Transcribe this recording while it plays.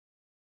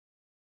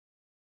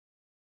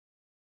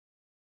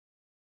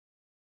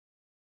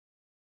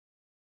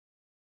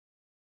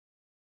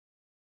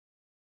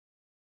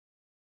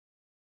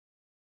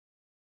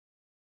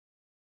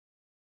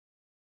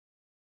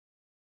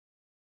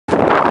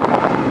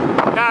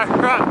Got a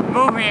truck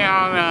moving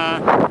on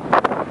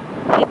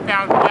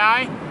eastbound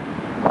side.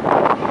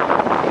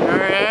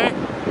 There it is.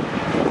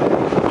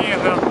 See a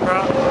little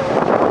truck.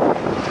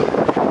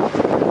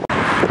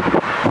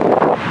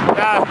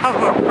 Got a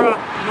couple of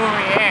trucks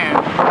moving in.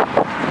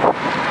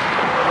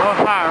 Both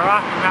by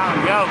Rocky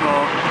Mountain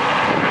Double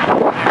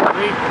and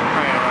Reef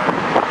Trailer.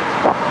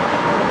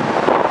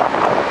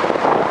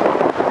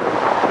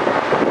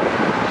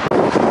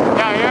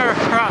 Got another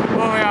truck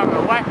moving on the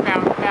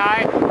westbound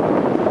side.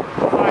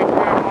 Looks like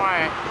they're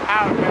going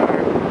out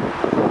there.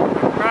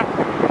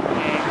 Construction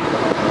machine.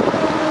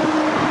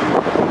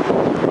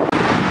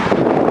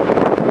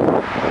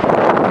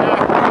 Got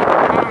a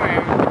truck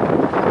coming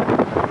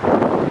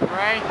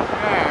right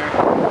there.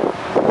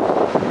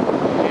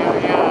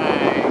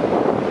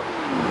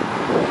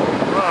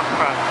 Little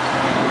truck.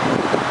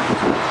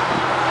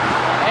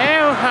 And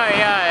it looks like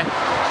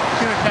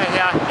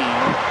Kawasaki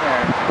right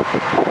there.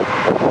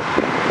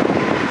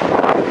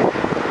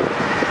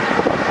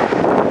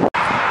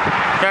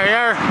 So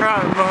there's a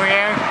truck moving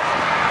in,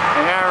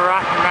 and there's a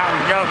Rocky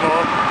Mountain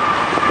Double.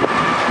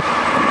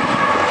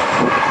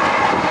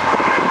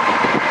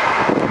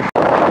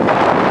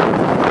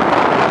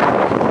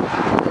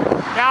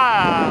 Got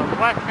a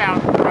westbound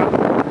truck.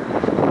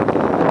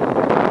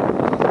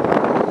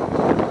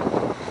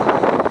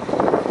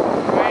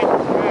 Right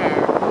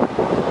there.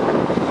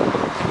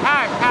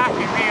 Kind of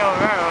passing me over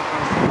there with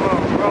a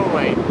little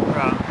rollway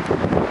truck.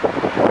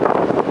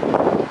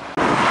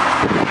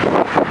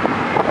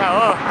 Got a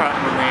little truck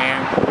moving in.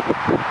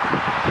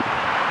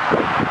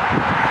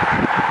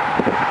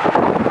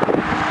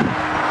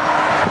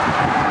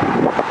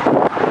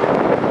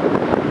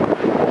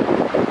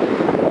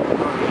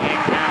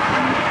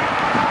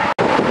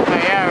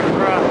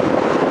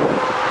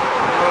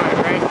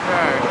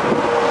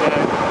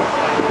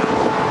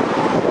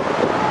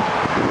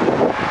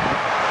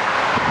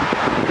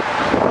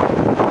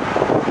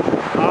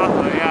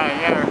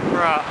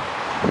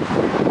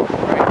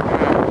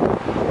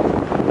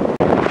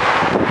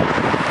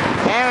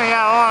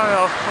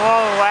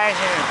 Slow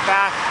wagon and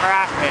fast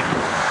traffic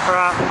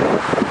truck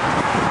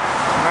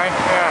right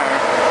there.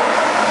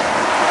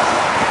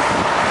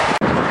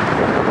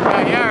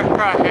 Yeah, your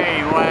truck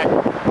anyway.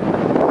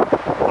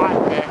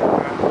 Flatbed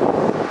truck.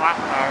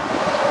 Flatbed.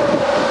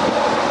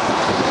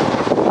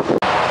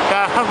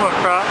 Got a humble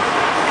truck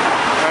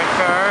right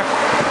there.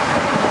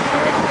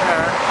 Right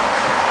there.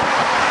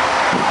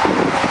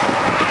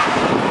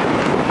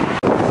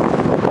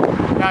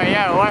 Now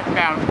yeah,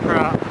 westbound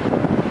truck.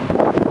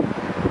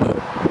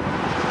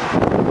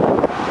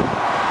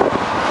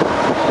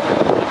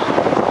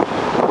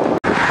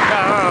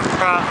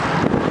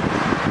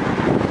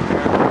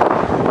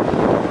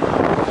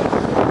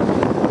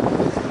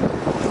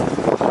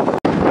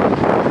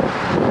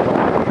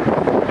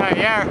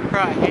 Air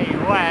truck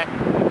heading west.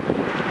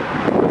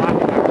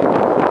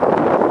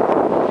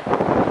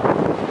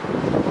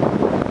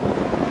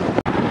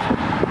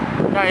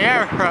 The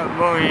air truck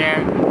moving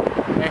in.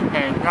 It's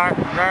a North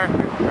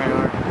American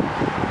trailer.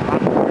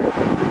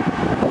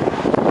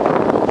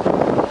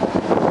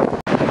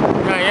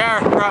 The air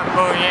truck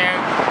moving in.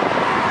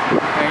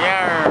 The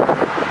air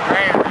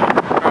trailer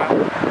truck.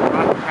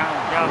 Rocky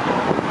Mountain Double.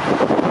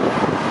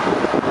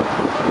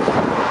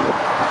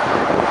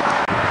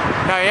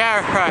 The air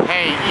truck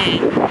heading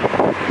east.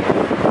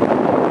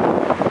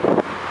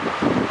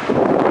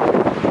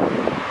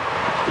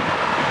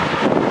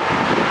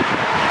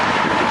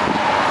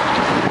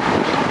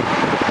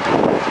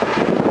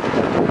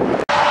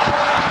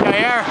 The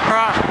air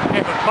truck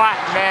is a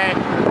flatbed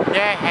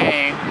dead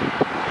hang.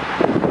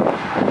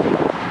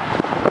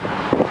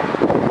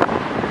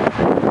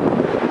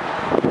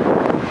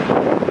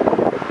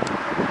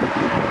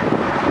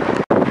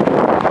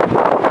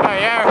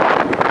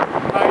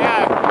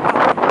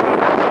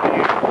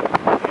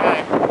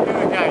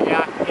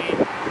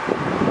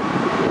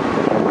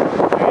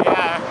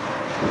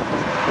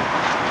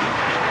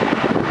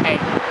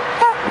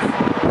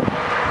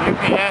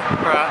 UPS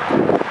truck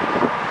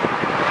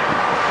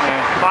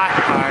and flat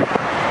car.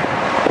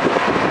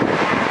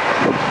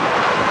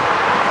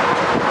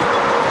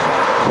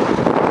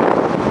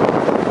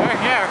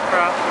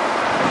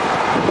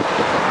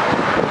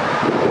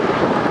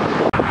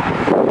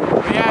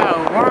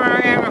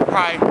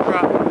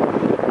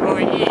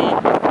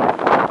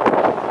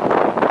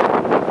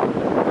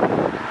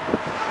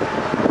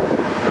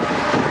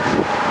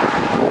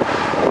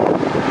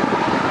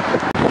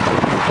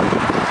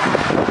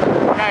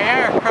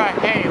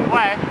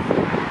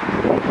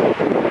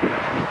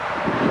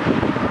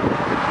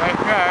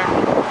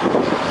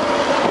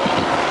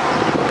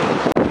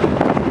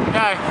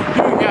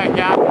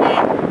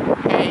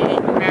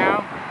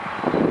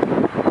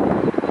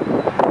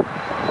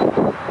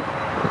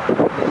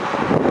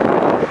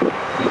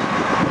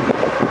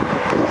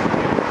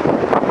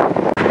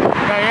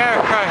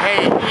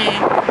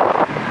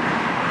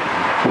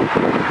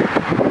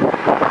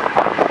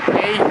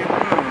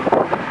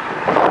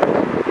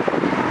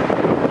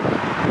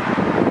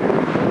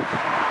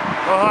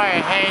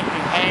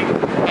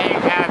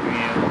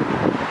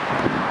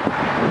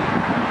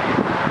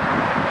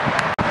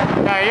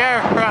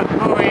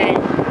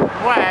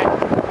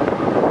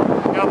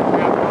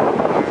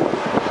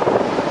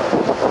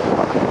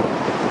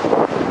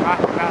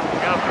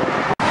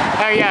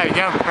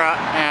 dump truck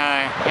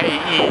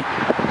AE.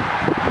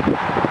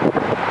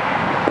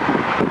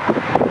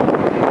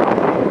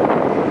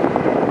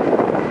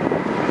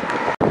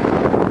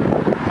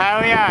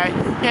 Oh yeah,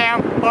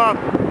 sample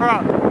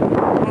truck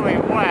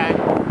moving west.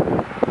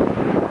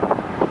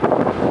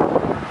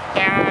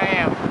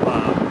 Yeah,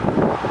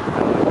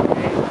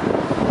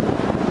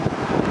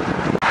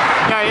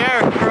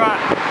 your truck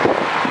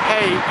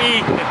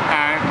east this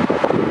time.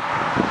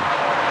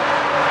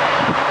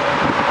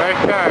 For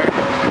sure.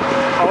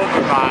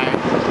 Over by.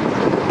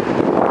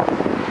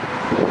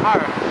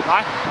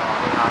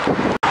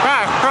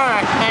 That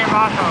truck came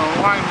off of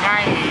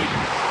 190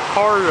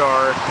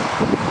 corridor.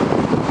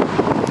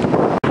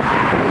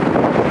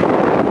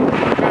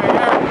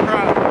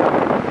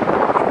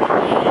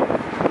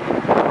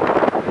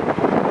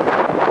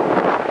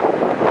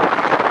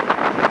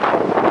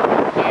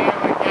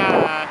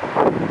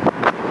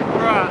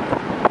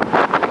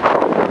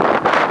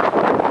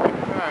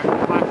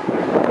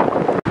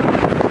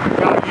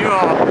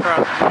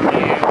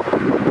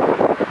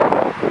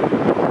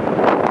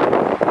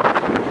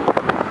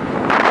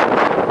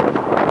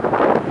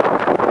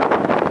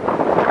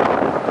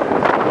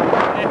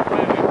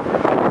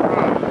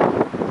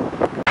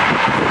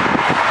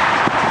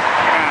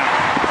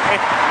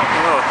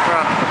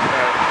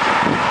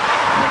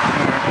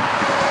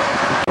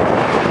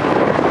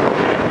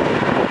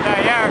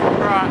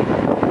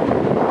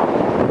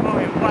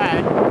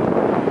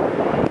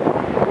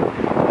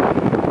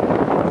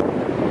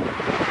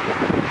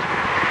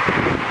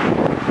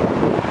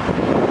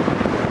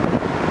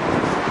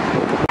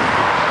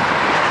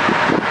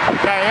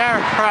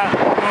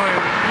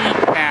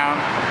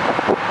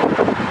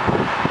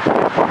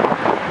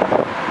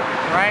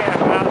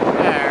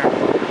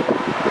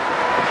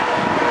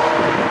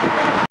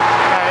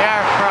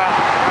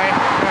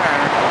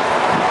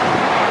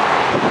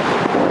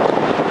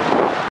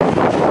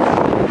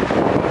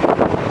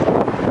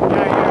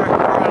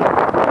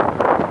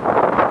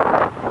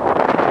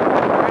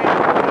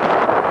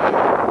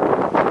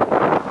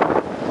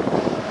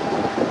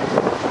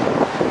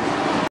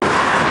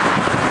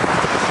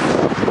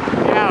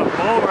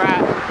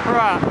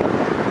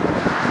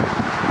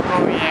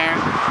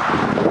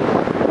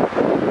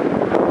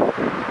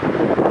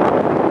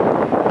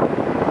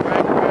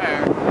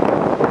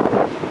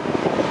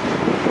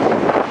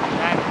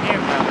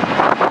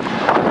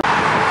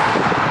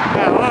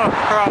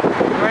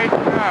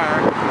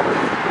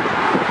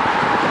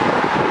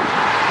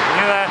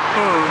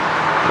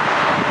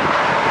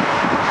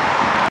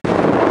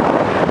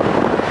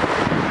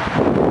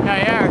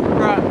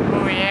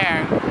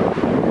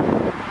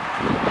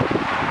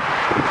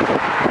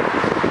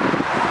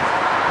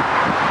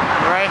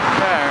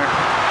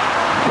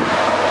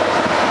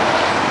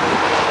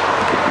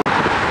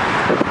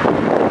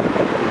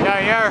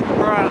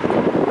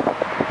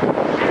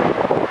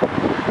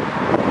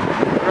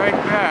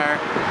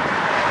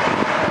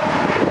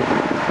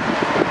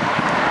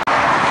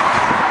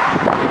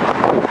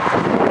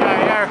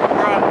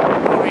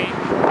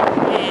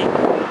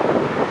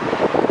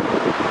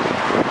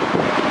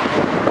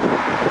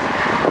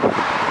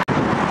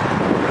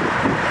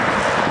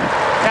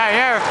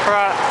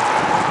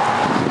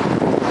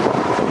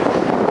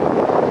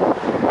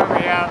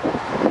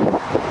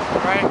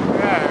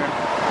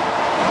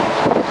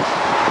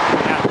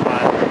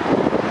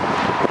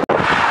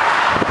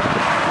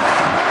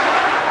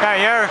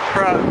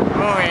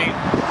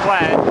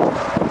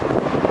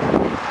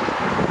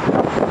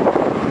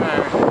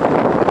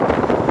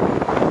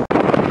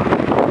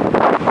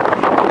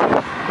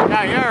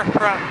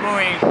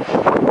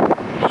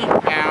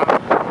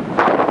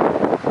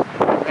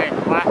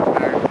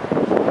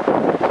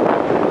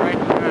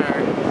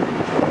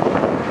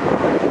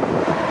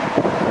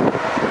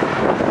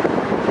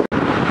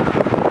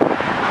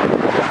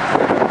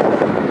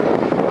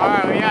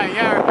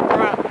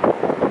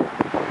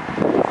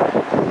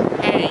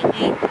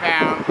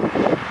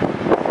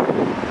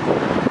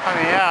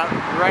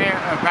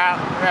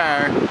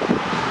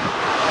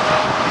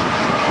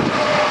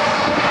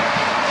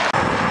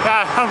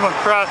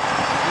 Truck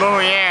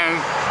moving in,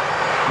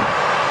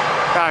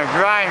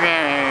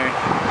 driving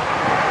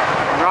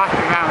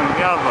Rocky Mountain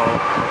Double.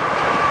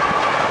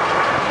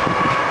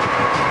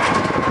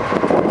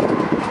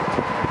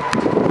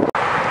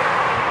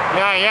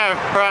 Yeah,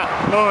 truck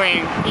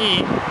moving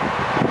east.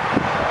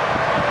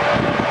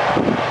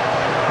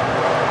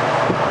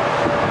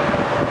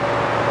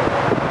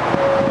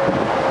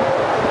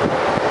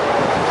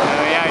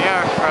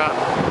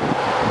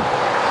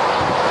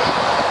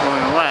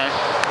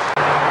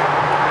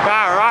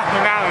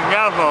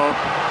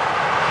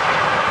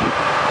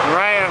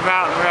 Right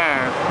about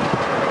there.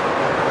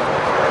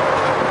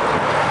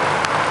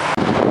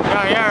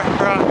 Your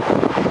truck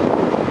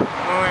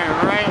moving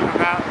right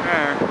about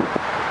there.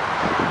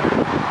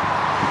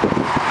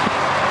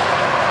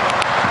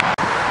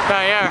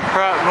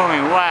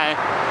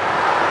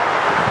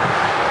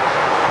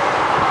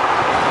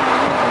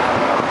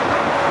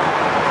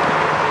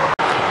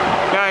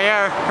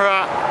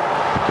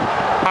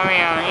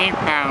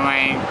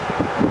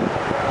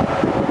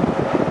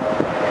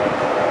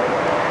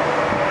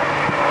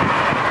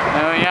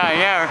 Oh yeah,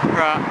 yeah,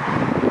 truck.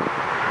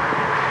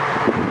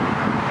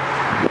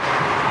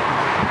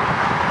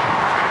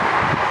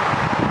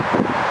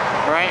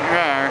 Right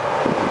there.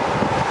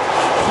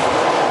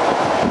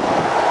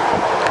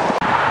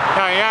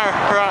 Oh yeah,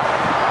 truck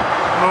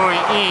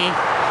moving east.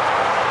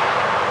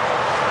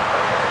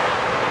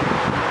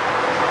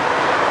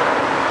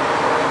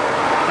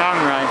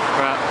 Sunrise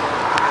truck.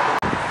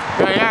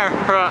 Oh yeah,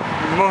 truck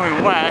moving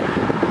west.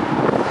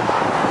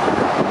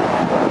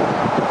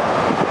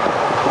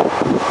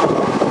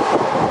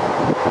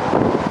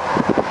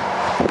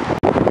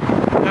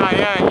 Oh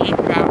yeah,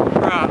 eastbound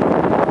truck.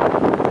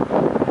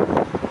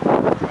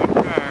 Right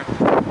there.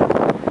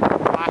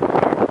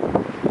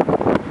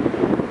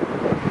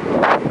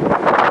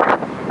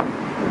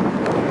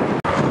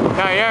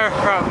 Oh yeah,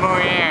 truck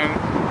moving in.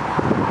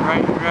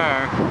 Right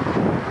there.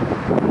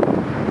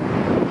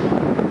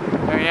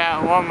 Oh yeah,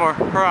 one more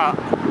truck.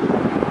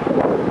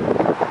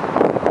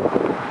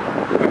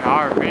 An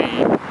RV.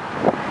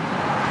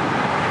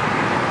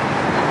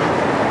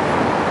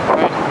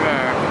 Right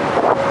there.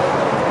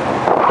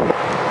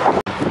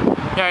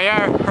 Yeah,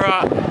 yeah,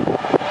 truck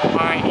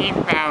on the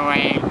eastbound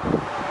lane.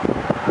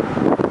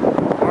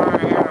 Or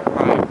an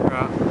enterprise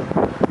truck.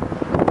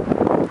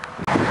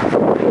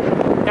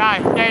 Yeah,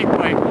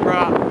 Safeway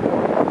truck.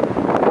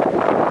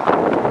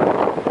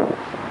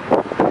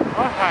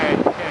 Okay,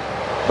 shit.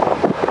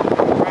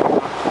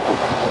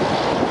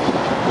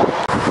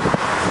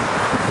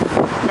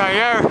 So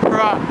your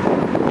truck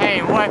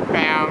heading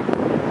westbound.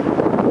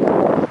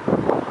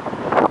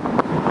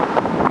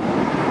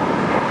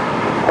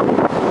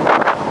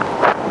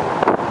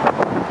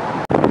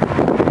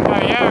 So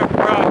your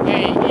truck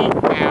heading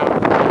eastbound.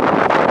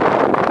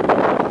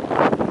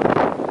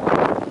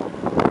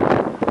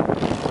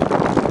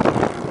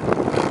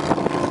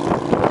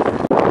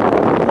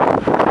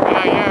 So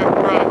your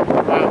truck,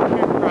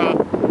 two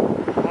trucks,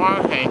 one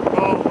is a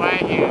full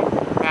wagon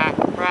back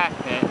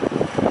traffic.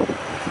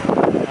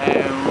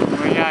 And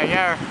we got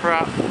your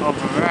truck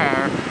over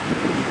there.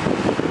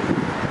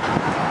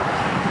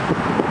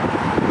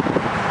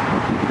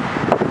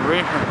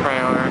 Reefer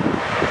trailer.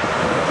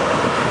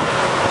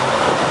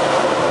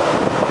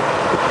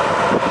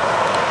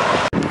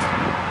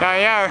 So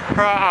your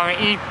truck on the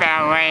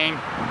eastbound lane.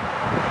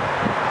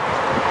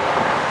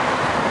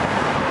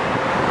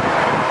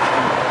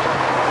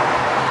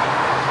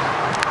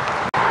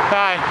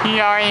 So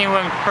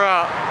TRE1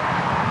 truck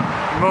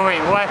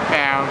moving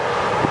westbound.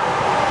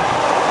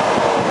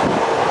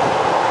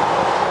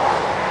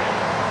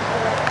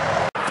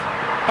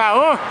 That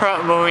little truck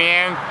moving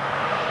in.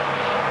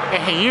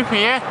 It's a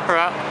UPS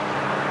truck.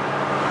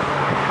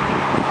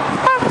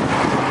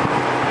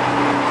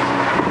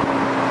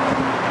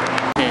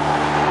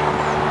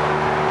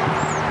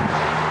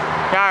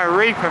 Got a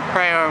reefer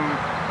trailer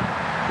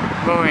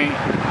moving.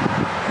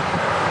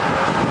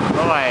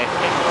 Boy,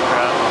 chicken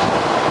truck.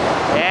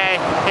 Yeah,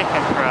 it's a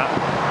chicken truck.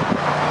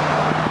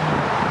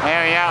 And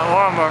we got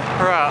one more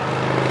truck.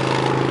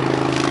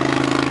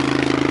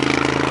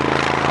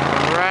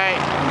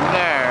 Right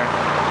there.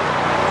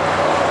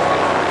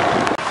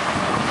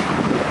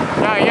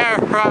 Now you're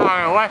a truck on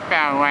the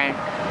westbound lane.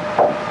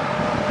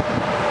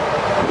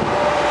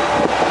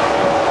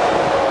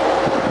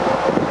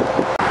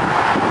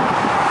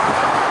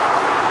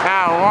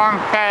 Got a long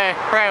set of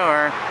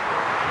trailer.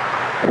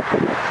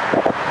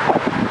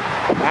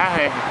 That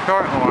is a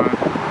short one.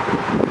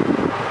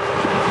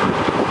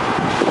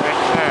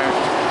 Right there.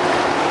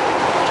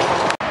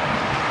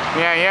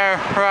 Yeah, your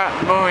truck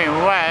moving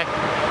west.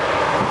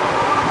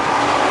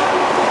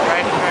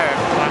 Right there.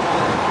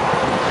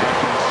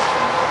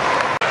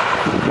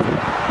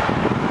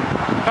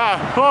 Got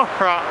a full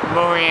truck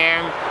moving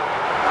in.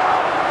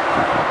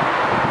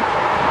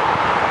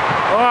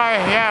 Oh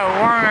yeah,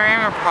 Warner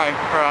Enterprise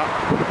truck.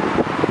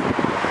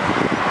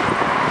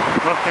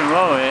 Looking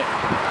loaded.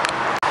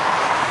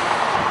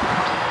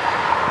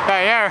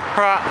 Got your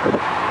truck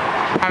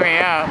coming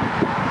up.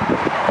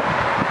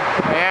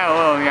 Yeah, a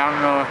little young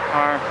little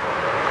car.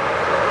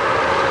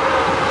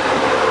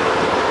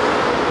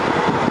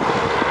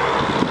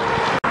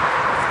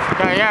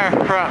 Got your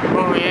truck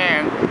moving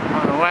in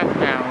on the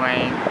westbound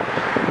lane.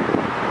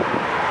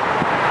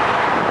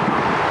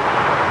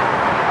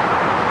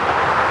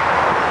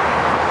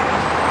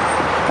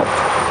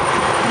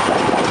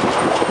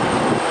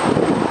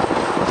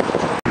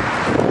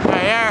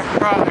 Got your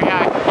truck, we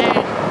got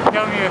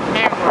KW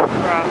Campbell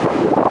truck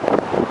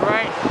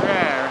right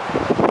there.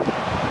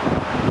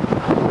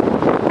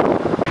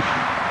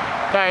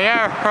 Got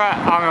your truck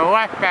on the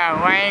westbound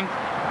lane.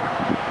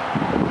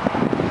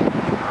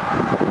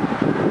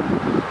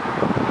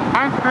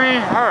 Country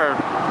Herb.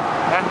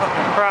 That's what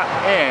the truck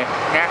is.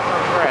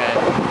 National Bread.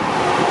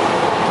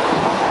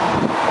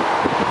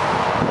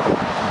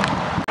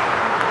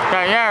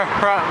 Got your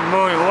truck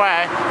moving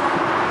west.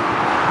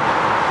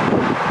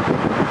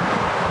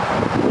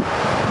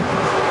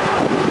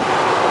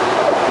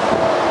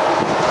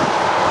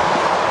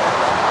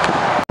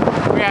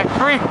 We got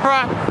 3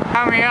 trucks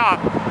coming up.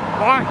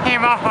 One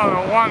came up on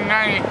the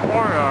 190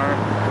 corridor.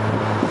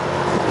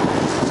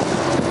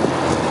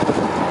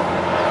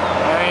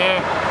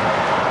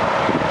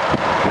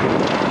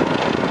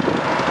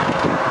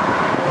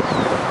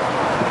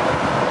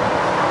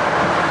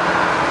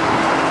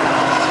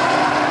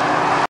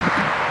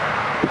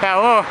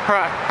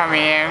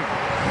 coming in.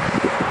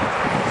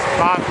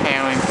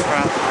 Bottailing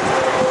truck.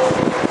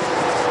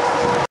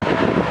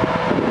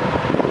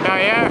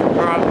 Toyota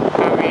truck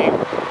coming.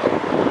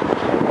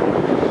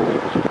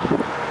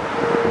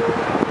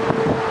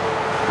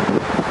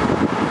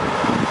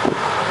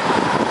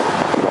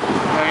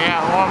 We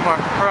got one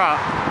more truck.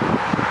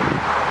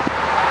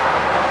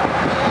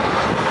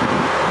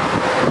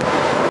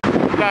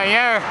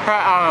 Toyota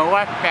truck on the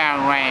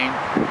westbound lane.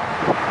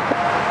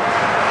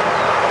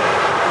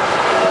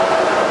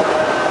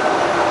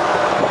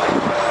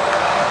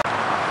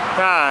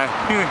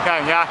 Two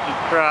Kawasaki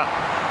truck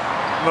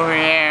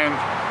moving in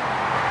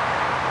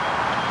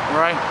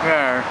right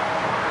there.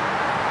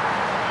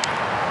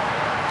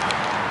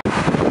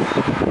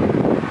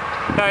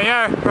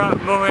 Toyota truck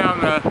moving on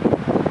the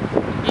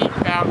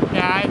eastbound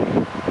side.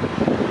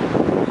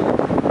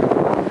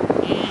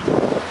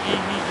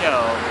 Easy go.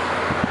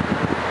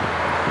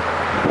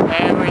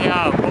 And we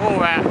got a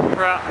bullwhack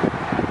truck.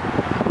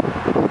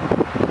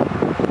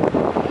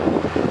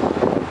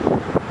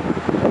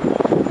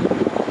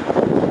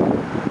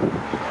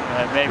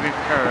 Baby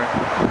curve.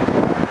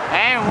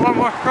 And one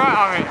more truck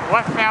on the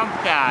westbound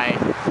side.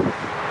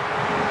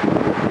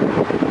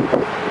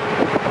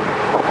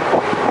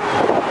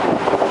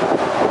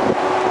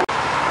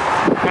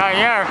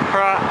 Toyota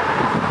truck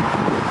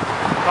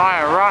by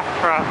a rough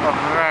truck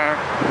over there.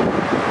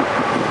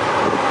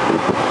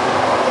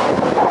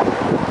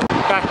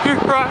 Got two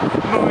trucks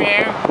moving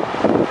in.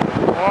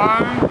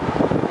 One,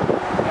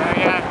 and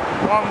we got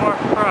one more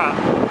truck.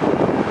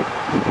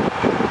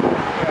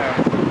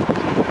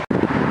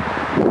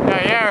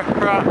 Toyota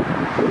truck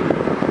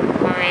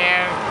coming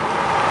in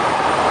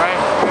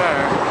right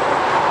there.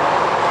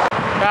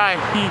 Got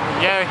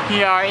a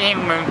TR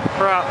England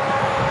truck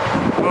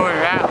moving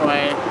that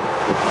way.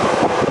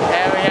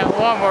 And we got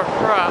one more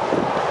truck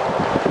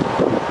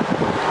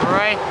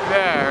right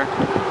there.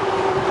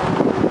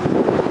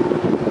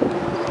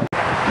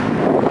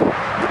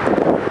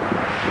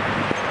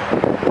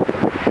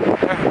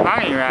 There's a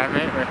bunny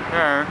rabbit for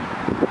sure.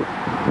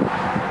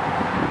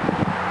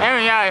 And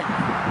we got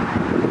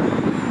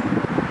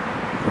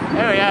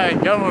a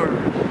double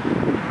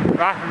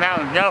Rocky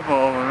Mountain double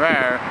over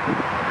there.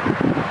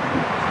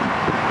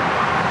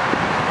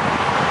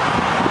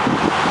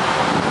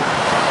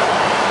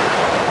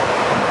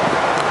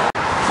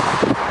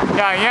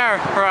 Got another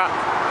truck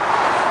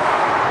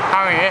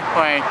coming this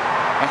way.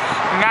 A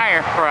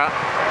Schneider truck.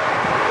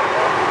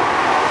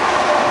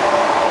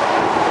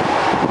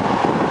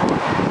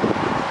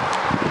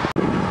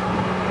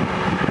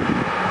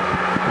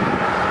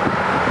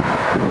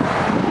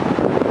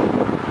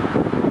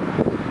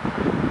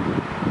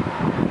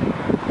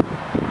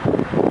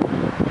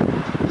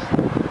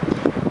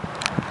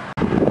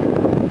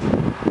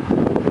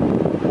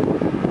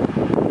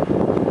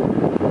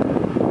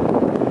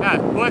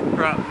 Wood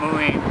truck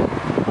moving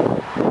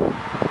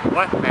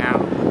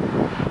westbound.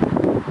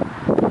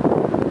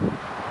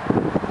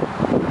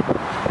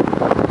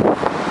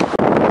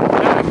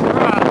 There's a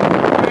truck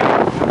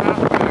out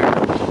there.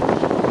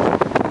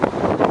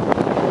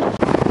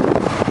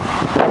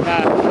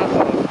 Got a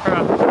couple of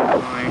trucks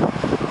moving.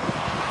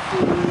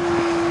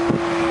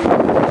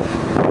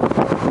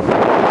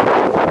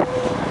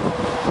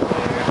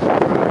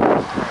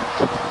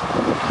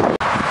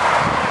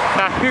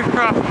 Got two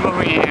trucks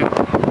moving in.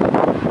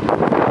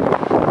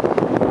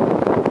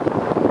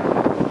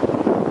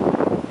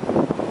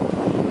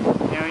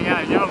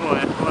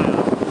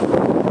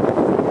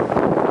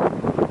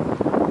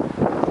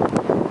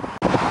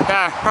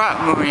 Got a truck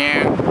moving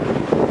in.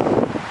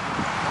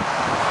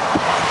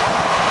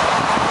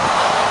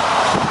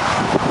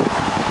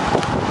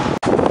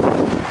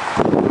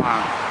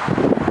 Wow.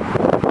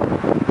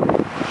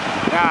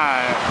 Got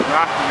a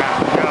Rocky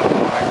Mountain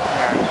double right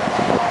there.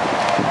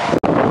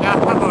 Got a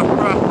couple of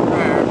trucks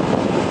there.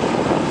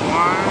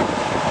 One.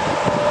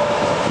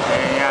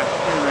 And got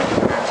two right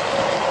there.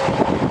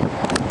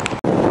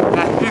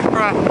 Got two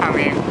trucks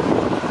coming.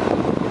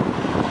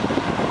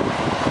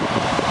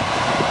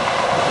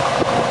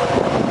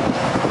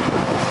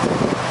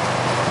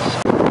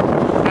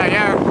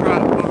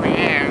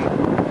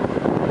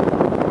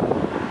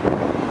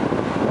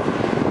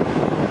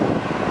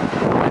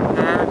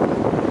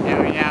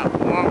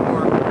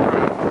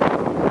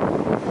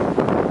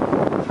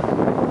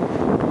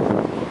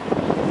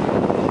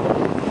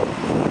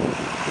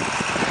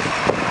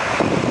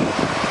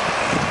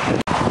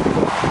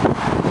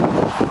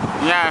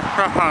 Yeah,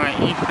 truck on the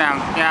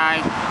eastbound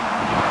side.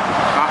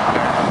 Got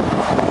there.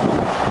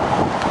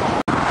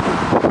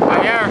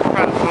 Another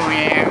truck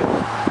moving in.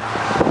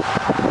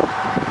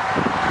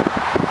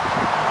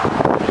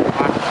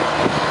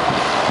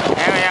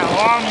 And we got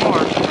one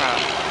more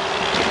truck.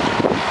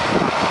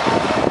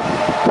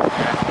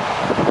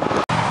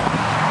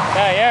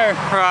 Another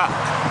truck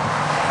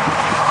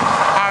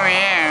coming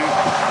in.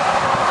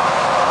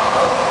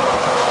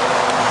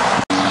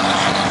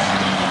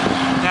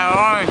 Now,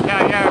 always got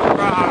another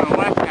truck on the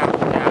westbound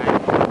side.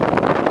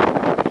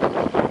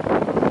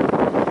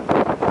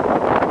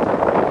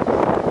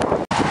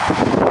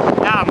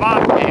 Now, a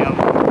bobtail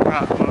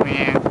truck moving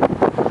in.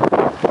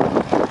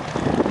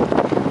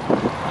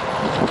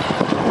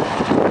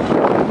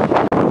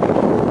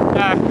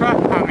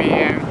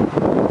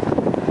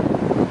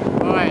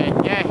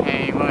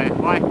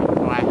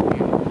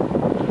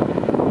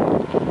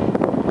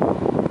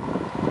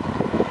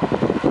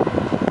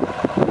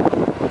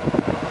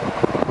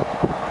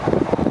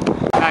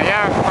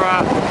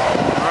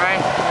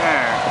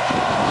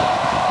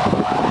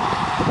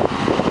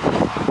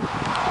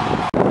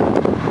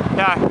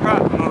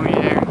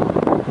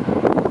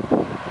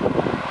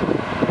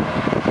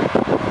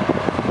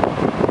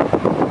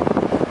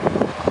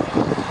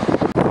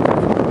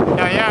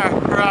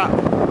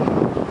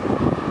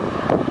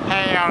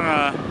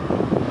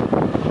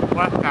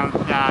 westbound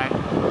side.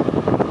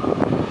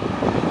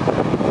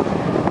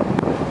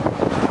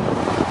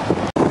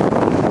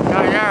 So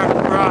there's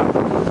a truck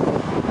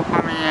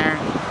coming in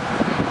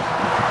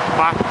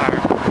faster.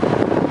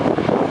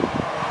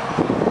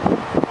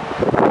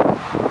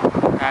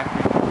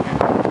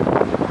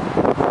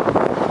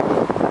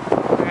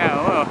 Yeah,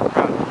 a little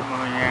truck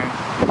moving in.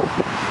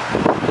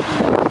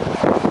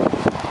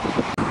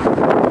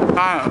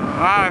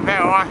 I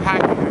bet one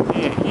time you can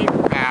see it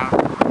eastbound.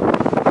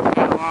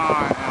 That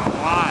one in a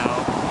while.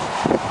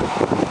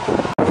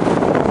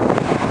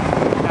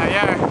 So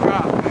there's a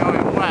truck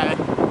going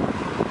west.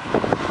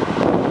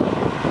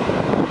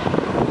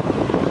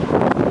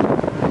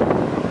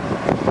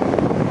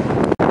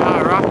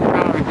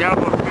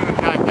 Double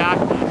suicide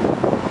doctors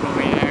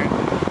over there.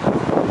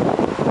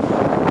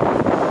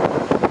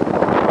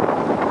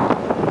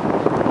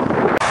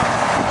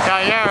 So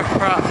there's a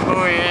truck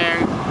moving in.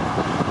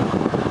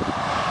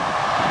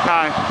 A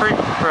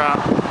street truck.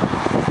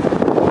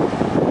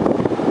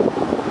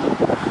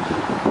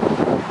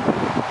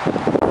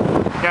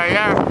 So there's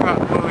a truck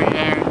moving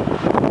in.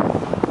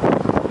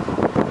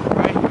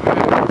 Right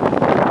there.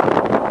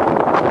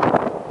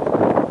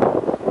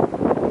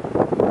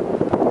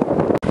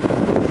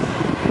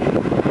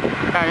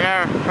 So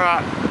there's a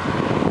truck.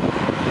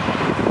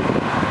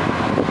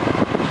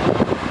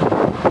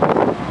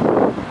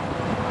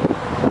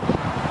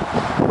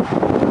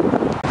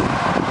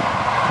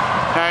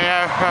 So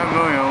there's a truck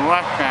moving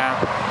westbound.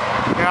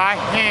 So I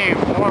see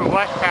more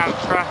westbound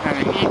trucks than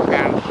the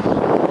eastbound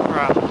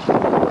truck.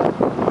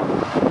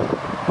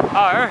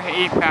 Oh, there's an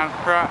eastbound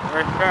truck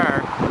right there.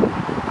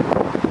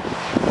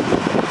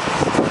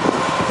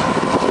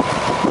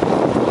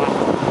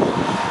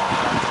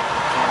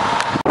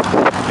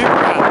 Two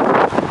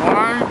trucks.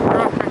 One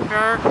truck right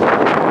there.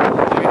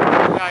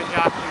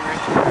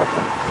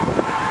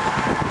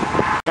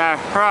 That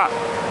truck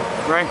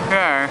right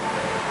there.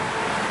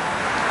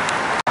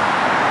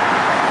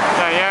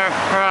 So there's a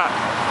truck.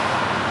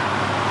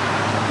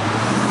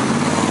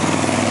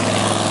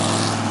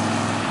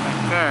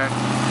 Right there.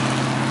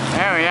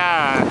 There we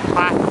are.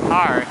 Class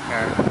car right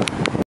there.